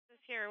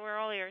here. We're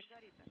all ears.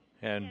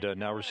 And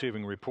now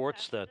receiving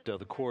reports that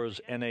the Kurs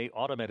NA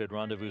automated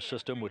rendezvous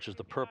system, which is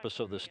the purpose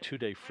of this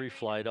 2-day free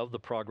flight of the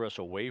Progress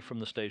away from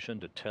the station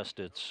to test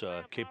its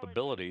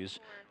capabilities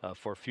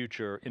for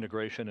future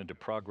integration into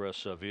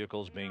Progress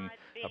vehicles being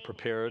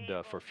prepared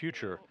for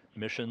future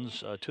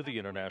missions to the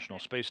International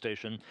Space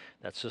Station.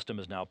 That system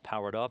is now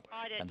powered up,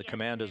 and the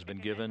command has been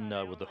given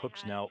with the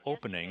hooks now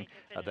opening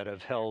that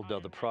have held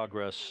the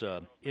Progress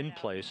in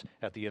place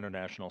at the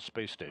International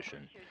Space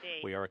Station.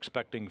 We are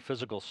expecting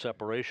physical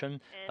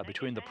separation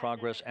between the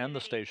Progress and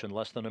the station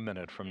less than a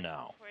minute from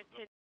now.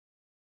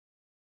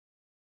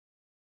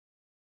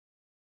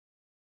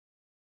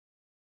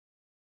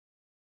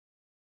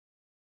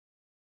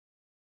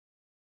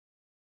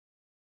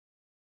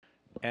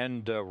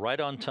 And right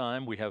on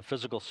time, we have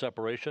physical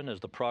separation as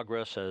the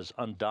Progress has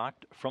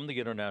undocked from the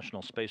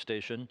International Space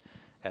Station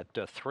at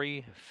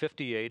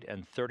 3:58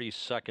 and 30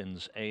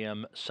 seconds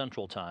a.m.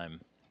 Central Time.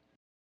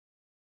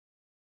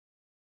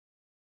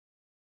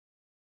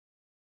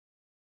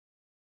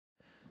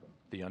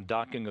 The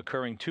undocking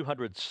occurring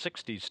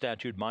 260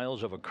 statute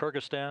miles over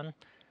Kyrgyzstan.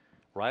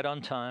 Right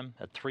on time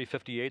at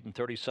 3:58 and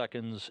 30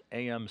 seconds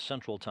a.m.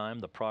 Central Time.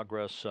 The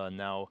Progress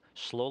now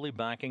slowly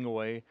backing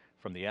away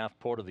from the aft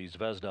port of the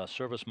Zvezda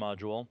Service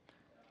Module.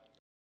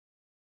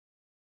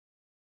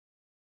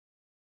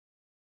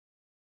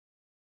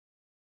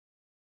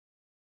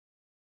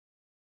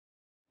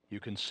 You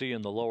can see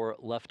in the lower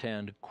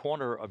left-hand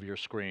corner of your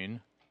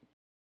screen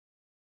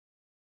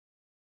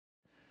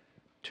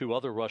 2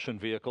 other Russian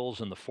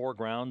vehicles in the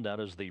foreground. That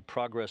is the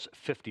Progress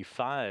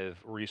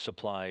 55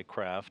 resupply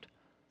craft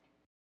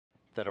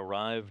that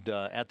arrived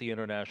at the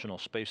International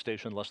Space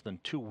Station less than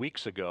 2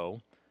 weeks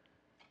ago.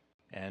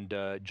 And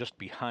just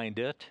behind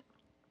it,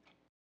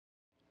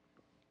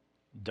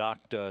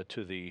 docked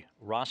to the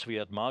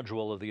Rossviet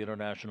module of the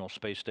International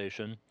Space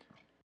Station,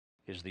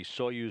 is the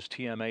Soyuz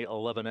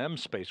TMA-11M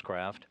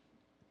spacecraft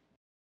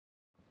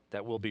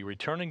that will be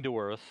returning to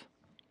Earth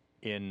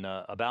in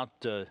about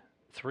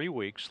 3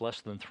 weeks,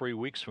 less than 3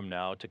 weeks from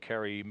now, to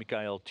carry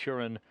Mikhail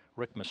Tyurin,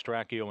 Rick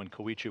Mastracchio, and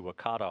Koichi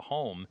Wakata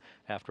home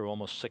after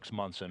almost 6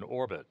 months in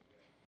orbit.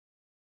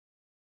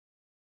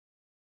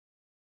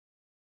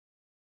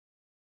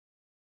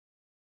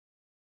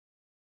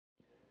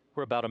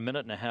 We're about a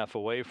minute and a half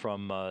away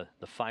from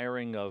the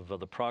firing of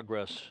the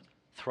Progress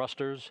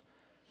thrusters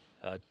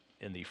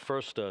in the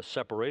first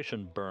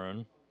separation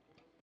burn.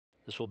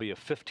 This will be a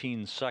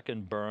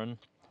 15-second burn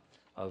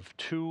of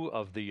 2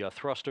 of the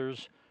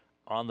thrusters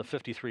on the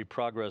 53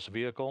 Progress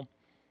vehicle.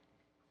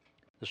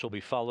 This will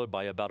be followed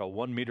by about a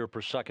 1 meter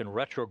per second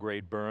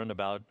retrograde burn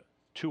about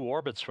 2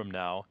 orbits from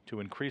now to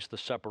increase the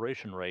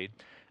separation rate.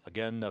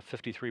 Again,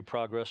 53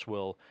 Progress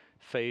will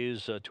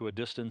phase to a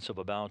distance of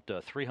about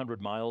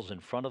 300 miles in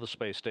front of the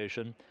space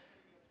station,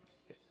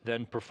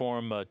 then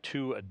perform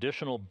 2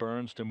 additional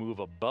burns to move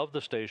above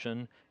the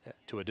station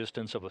to a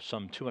distance of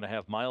some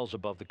 2.5 miles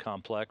above the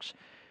complex.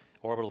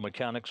 Orbital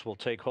mechanics will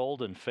take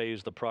hold and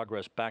phase the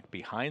Progress back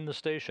behind the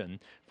station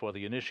for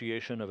the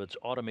initiation of its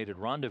automated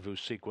rendezvous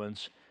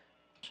sequence.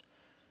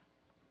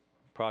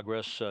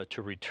 Progress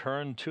to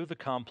return to the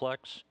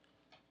complex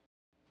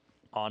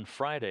on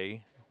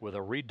Friday with a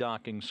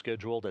redocking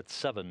scheduled at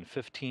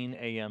 7:15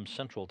 a.m.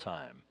 Central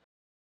Time.